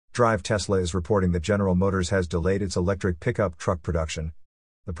Drive Tesla is reporting that General Motors has delayed its electric pickup truck production.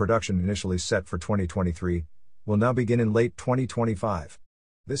 The production initially set for 2023 will now begin in late 2025.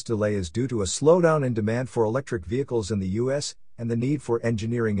 This delay is due to a slowdown in demand for electric vehicles in the U.S. and the need for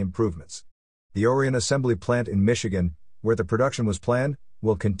engineering improvements. The Orion Assembly plant in Michigan, where the production was planned,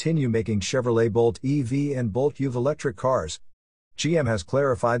 will continue making Chevrolet Bolt EV and Bolt UV electric cars. GM has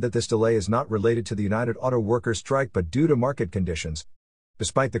clarified that this delay is not related to the United Auto Workers strike but due to market conditions.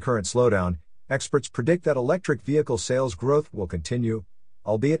 Despite the current slowdown, experts predict that electric vehicle sales growth will continue,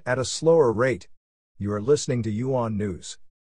 albeit at a slower rate. You are listening to Yuan News.